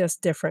experience is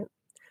just different.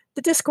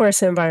 The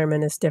discourse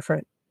environment is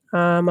different.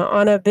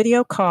 On a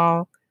video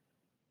call,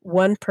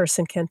 one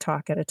person can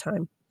talk at a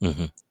time.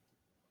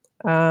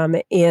 Mm-hmm.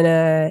 In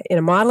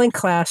a modeling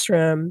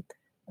classroom,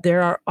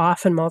 there are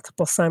often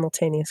multiple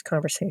simultaneous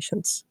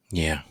conversations.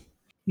 Yeah.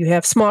 You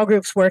have small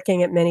groups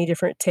working at many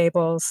different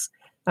tables,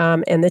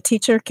 and the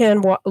teacher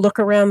can look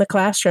around the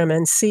classroom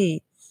and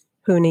see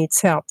who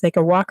needs help. They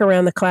can walk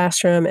around the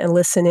classroom and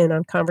listen in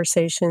on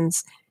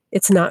conversations.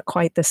 It's not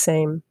quite the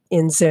same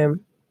in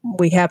Zoom.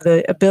 We have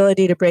the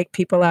ability to break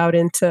people out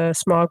into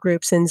small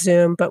groups in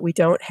Zoom, but we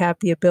don't have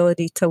the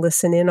ability to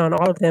listen in on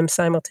all of them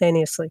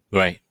simultaneously.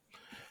 Right.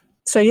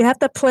 So you have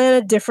to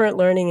plan a different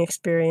learning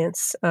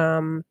experience,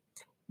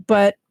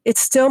 but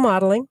it's still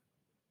modeling,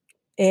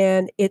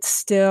 and it's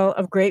still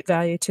of great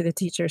value to the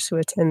teachers who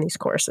attend these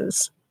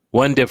courses.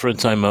 One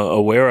difference I'm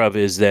aware of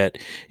is that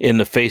in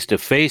the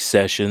face-to-face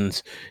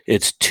sessions,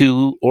 it's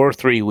 2 or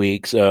 3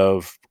 weeks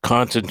of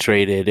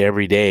concentrated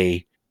every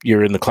day.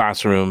 You're in the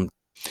classroom.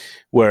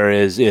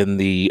 Whereas in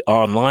the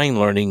online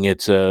learning,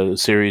 it's a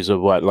series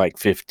of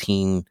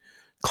 15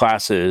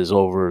 classes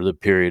over the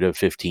period of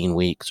 15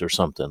 weeks or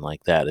something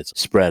like that. It's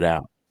spread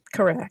out.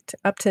 Correct.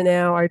 Up to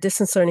now, our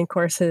distance learning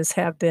courses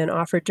have been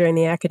offered during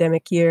the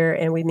academic year,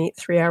 and we meet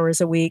 3 hours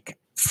a week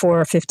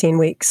for 15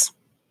 weeks.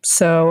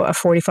 So a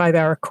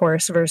 45-hour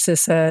course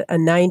versus a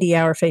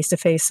 90-hour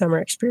face-to-face summer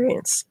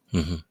experience.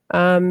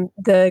 Mm-hmm.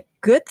 The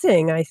good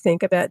thing, I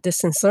think, about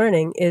distance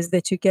learning is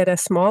that you get a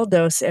small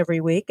dose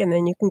every week, and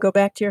then you can go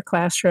back to your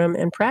classroom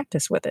and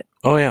practice with it.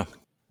 Oh, yeah.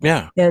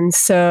 Yeah. And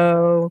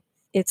so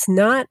it's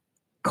not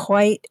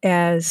quite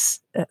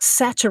as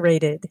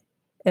saturated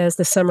as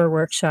the summer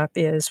workshop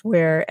is,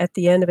 where at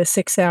the end of a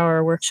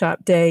 6-hour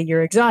workshop day,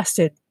 you're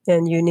exhausted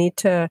and you need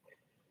to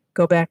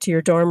go back to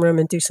your dorm room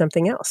and do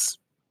something else.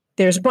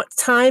 There's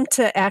time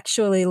to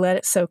actually let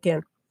it soak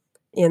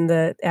in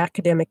the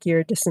academic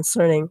year distance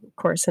learning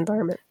course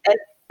environment.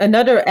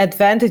 Another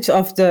advantage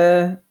of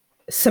the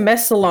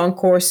semester-long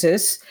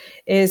courses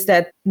is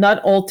that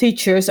not all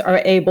teachers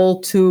are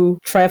able to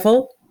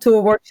travel to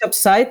a workshop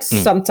site.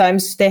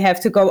 Sometimes they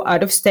have to go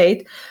out of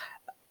state,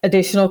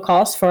 additional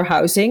costs for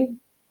housing,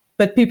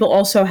 but people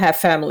also have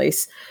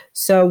families.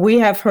 So we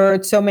have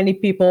heard so many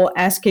people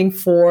asking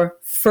for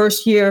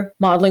first-year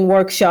modeling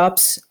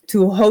workshops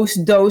to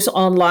host those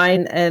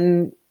online,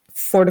 and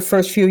for the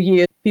first few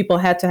years, people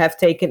had to have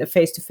taken a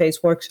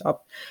face-to-face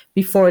workshop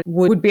before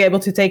would be able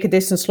to take a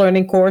distance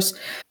learning course.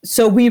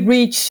 So we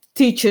reach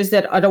teachers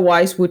that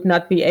otherwise would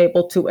not be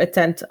able to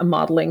attend a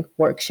modeling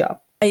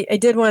workshop. I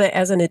did want to,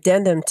 as an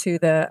addendum to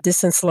the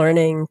distance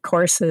learning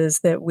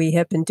courses that we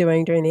have been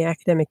doing during the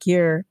academic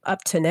year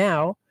up to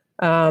now,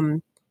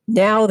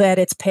 now that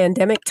it's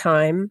pandemic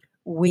time,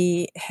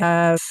 we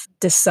have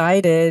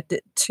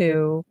decided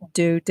to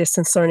do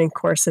distance learning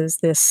courses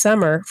this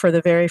summer. For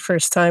the very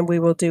first time, we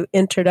will do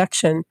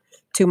introduction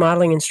to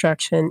modeling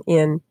instruction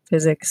in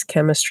physics,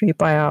 chemistry,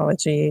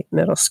 biology,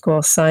 middle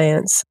school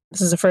science.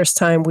 This is the first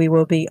time we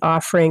will be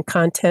offering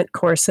content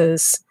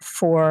courses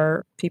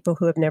for people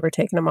who have never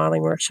taken a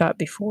modeling workshop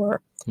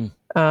before.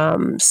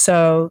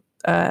 So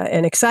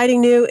an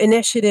exciting new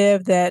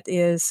initiative that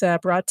is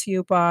brought to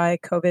you by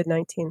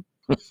COVID-19.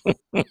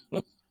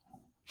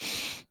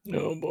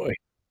 Oh, boy.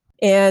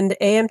 And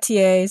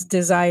AMTA's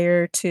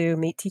desire to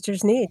meet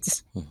teachers'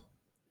 needs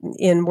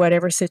in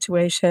whatever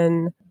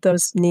situation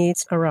those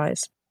needs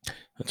arise.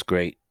 That's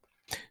great.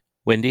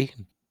 Wendy,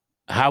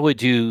 how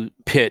would you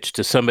pitch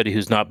to somebody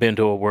who's not been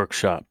to a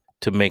workshop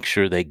to make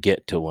sure they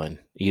get to one,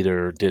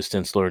 either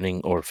distance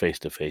learning or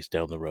face-to-face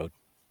down the road?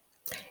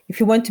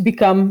 If you want to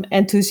become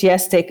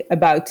enthusiastic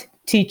about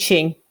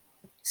teaching,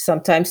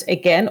 sometimes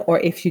again, or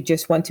if you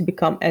just want to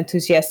become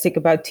enthusiastic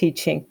about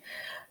teaching,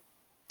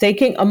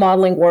 taking a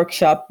modeling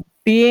workshop,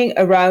 being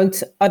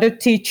around other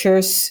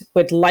teachers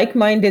with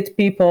like-minded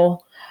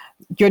people,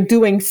 you're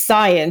doing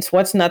science.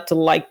 What's not to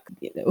like?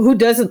 Who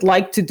doesn't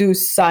like to do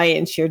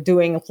science? You're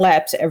doing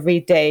labs every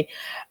day.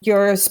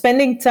 You're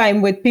spending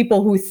time with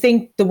people who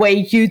think the way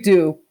you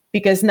do.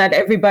 because not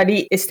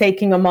everybody is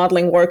taking a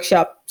modeling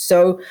workshop.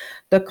 So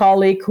the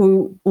colleague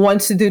who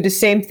wants to do the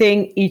same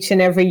thing each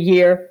and every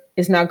year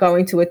is not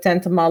going to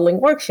attend a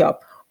modeling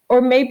workshop. Or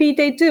maybe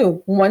they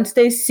do once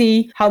they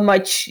see how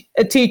much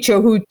a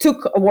teacher who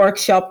took a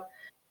workshop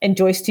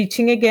enjoys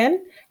teaching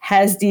again,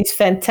 has these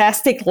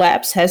fantastic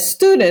labs, has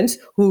students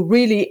who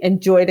really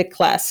enjoy the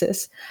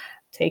classes.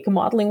 Take a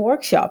modeling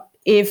workshop.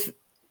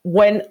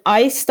 When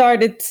I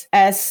started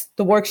as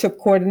the workshop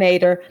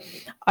coordinator,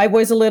 I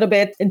was a little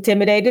bit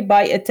intimidated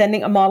by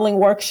attending a modeling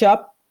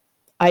workshop.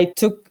 I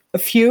took a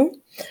few.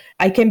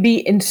 I can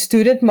be in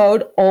student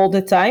mode all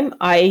the time.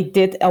 I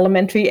did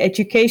elementary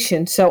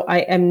education, so I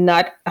am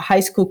not a high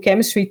school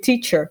chemistry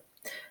teacher.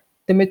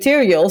 The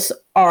materials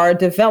are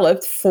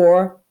developed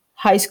for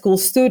high school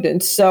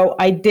students, so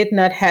I did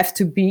not have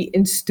to be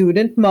in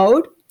student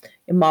mode.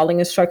 In modeling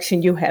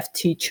instruction, you have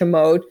teacher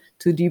mode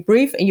to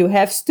debrief, and you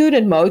have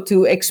student mode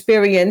to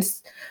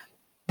experience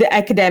the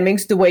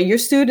academics the way your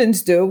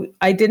students do.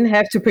 I didn't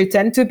have to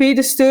pretend to be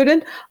the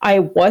student. I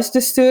was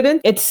the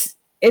student.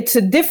 It's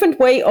a different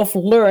way of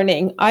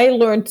learning. I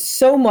learned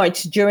so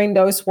much during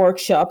those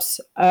workshops.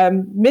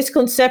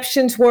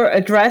 Misconceptions were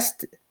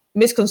addressed,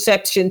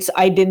 misconceptions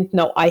I didn't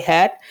know I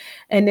had,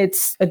 and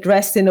it's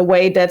addressed in a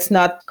way that's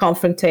not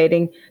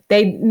confrontating.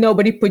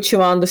 Nobody puts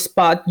you on the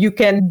spot. You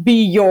can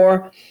be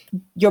your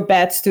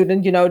bad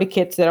student, the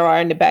kids that are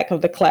in the back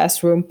of the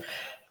classroom.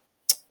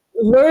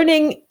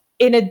 Learning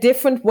in a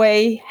different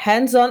way,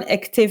 hands-on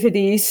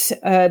activities.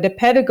 The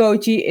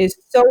pedagogy is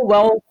so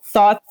well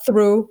thought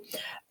through.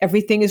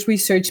 Everything is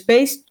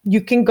research-based. You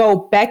can go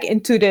back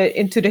into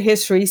the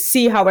history,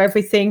 see how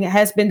everything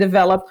has been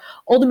developed.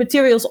 All the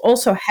materials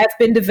also have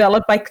been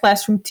developed by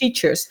classroom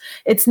teachers.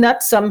 It's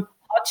not some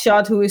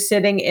hotshot who is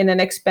sitting in an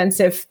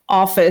expensive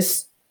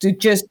office to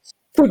just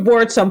put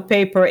words on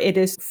paper. It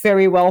is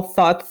very well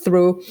thought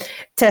through,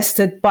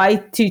 tested by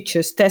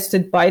teachers,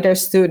 tested by their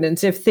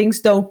students. If things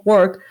don't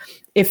work,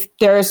 if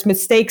there's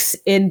mistakes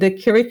in the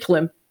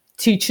curriculum,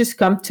 teachers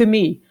come to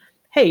me.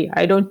 Hey,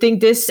 I don't think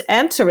this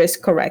answer is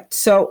correct.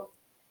 So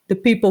the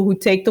people who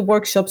take the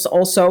workshops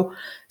also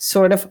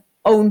sort of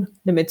own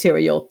the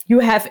material. You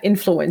have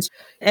influence.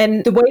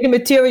 And the way the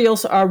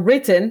materials are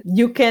written,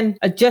 you can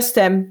adjust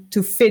them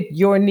to fit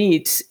your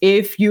needs.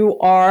 If you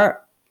are,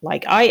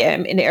 like I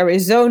am, in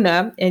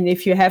Arizona, and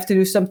if you have to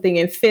do something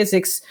in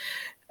physics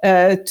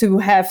to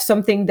have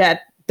something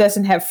that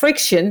doesn't have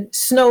friction,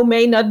 snow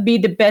may not be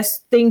the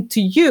best thing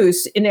to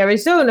use in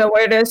Arizona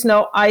where there's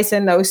no ice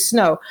and no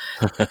snow.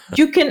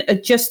 You can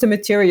adjust the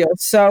material.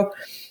 So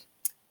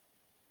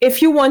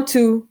if you want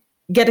to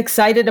get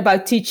excited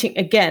about teaching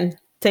again,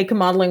 take a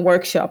modeling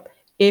workshop.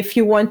 If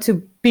you want to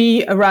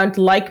be around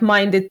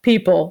like-minded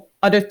people,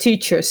 other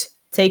teachers,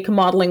 take a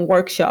modeling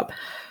workshop.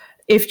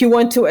 If you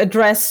want to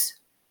address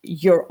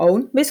your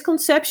own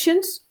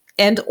misconceptions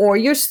and or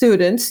your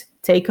students,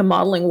 take a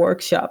modeling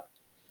workshop.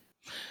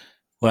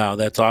 Wow,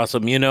 that's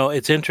awesome.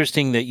 It's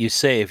interesting that you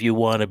say if you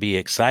want to be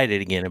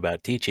excited again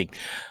about teaching.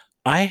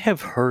 I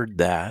have heard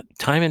that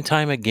time and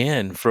time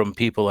again from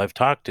people I've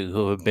talked to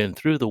who have been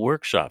through the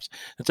workshops.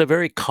 It's a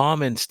very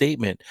common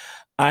statement.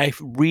 I've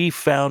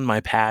refound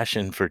my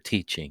passion for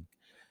teaching.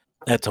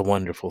 That's a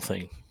wonderful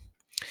thing.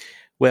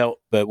 Well,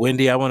 but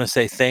Wendy, I want to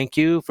say thank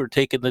you for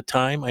taking the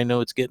time. I know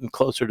it's getting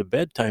closer to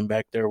bedtime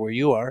back there where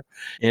you are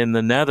in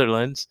the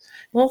Netherlands.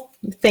 Well,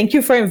 thank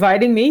you for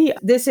inviting me.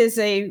 This is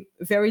a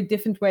very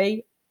different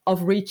way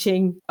of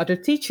reaching other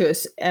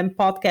teachers, and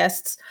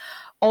podcasts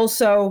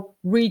also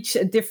reach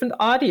a different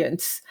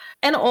audience,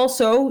 and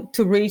also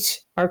to reach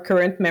our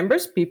current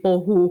members,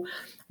 people who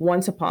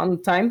once upon a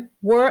time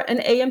were an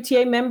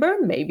AMTA member.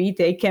 Maybe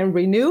they can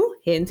renew,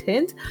 hint,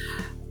 hint.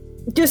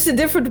 Just a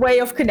different way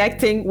of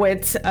connecting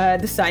with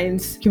the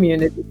science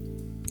community.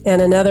 And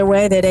another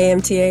way that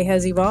AMTA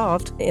has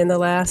evolved in the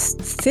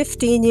last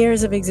 15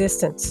 years of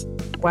existence.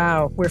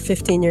 Wow, we're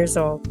 15 years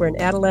old. We're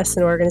an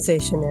adolescent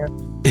organization now.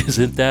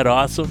 Isn't that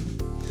awesome?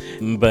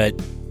 But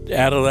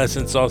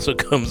adolescence also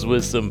comes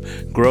with some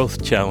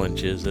growth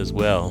challenges as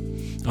well.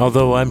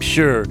 Although I'm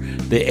sure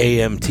the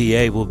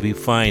AMTA will be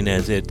fine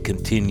as it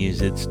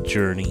continues its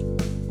journey.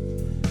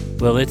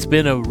 Well, it's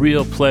been a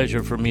real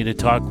pleasure for me to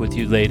talk with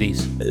you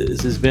ladies.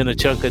 This has been a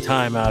chunk of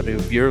time out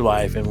of your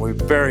life, and we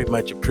very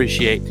much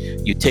appreciate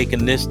you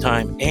taking this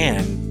time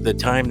and the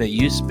time that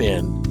you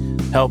spend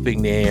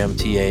helping the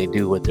AMTA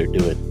do what they're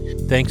doing.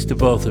 Thanks to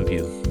both of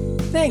you.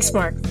 Thanks,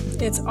 Mark.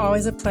 It's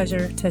always a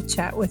pleasure to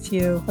chat with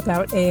you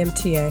about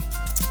AMTA.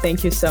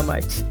 Thank you so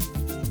much.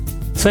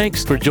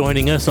 Thanks for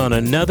joining us on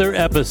another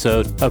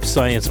episode of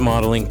Science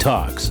Modeling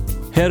Talks.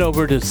 Head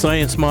over to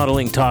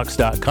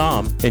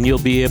sciencemodelingtalks.com and you'll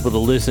be able to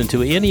listen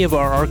to any of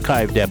our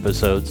archived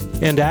episodes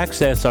and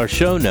access our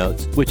show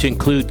notes, which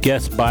include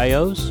guest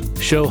bios,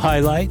 show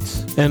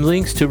highlights, and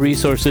links to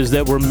resources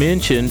that were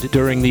mentioned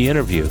during the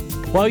interview.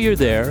 While you're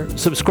there,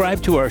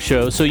 subscribe to our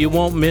show so you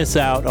won't miss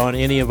out on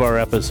any of our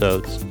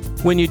episodes.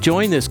 When you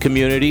join this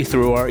community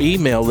through our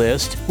email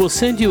list, we'll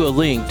send you a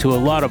link to a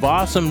lot of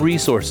awesome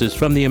resources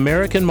from the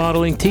American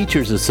Modeling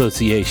Teachers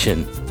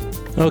Association.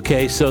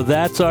 Okay, so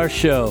that's our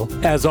show.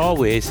 As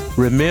always,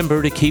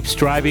 remember to keep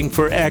striving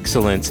for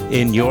excellence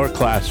in your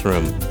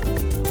classroom.